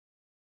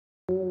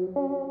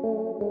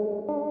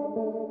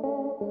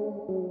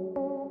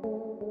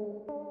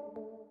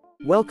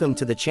Welcome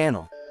to the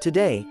channel.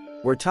 Today,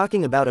 we're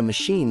talking about a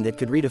machine that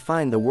could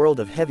redefine the world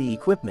of heavy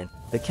equipment,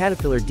 the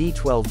Caterpillar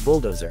D12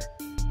 Bulldozer.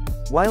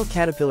 While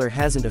Caterpillar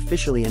hasn't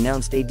officially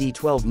announced a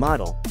D12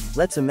 model,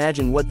 let's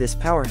imagine what this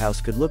powerhouse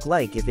could look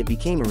like if it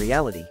became a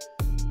reality.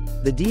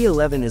 The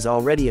D11 is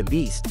already a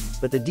beast,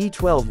 but the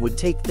D12 would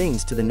take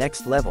things to the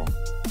next level.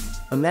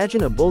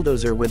 Imagine a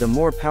bulldozer with a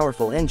more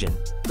powerful engine,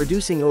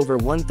 producing over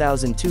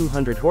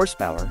 1,200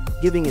 horsepower,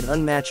 giving it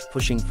unmatched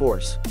pushing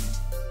force.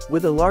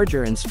 With a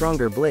larger and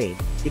stronger blade,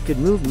 it could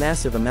move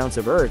massive amounts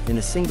of earth in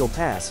a single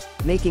pass,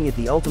 making it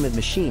the ultimate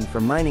machine for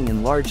mining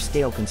and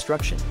large-scale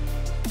construction.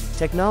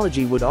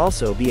 Technology would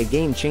also be a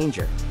game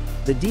changer.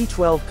 The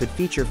D12 could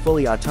feature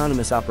fully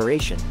autonomous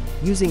operation,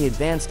 using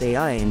advanced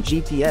AI and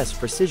GPS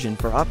precision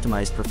for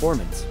optimized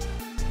performance.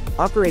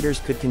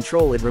 Operators could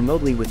control it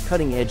remotely with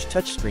cutting-edge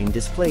touchscreen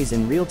displays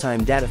and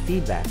real-time data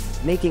feedback,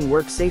 making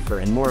work safer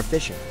and more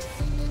efficient.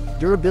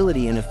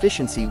 Durability and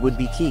efficiency would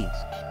be key.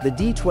 The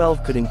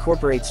D12 could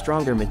incorporate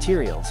stronger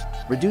materials,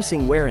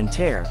 reducing wear and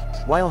tear,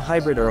 while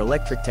hybrid or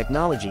electric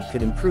technology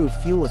could improve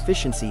fuel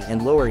efficiency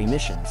and lower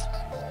emissions.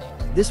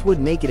 This would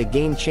make it a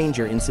game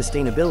changer in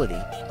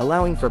sustainability,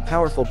 allowing for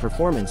powerful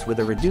performance with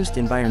a reduced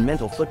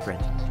environmental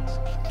footprint.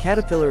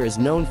 Caterpillar is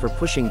known for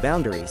pushing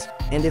boundaries,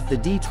 and if the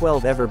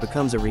D12 ever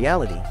becomes a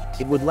reality,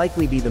 it would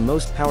likely be the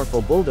most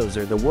powerful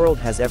bulldozer the world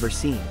has ever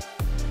seen.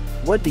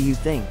 What do you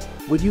think?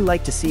 Would you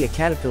like to see a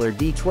Caterpillar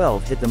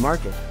D12 hit the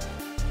market?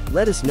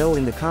 Let us know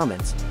in the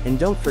comments, and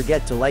don't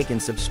forget to like and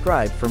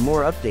subscribe for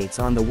more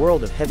updates on the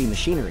world of heavy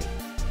machinery.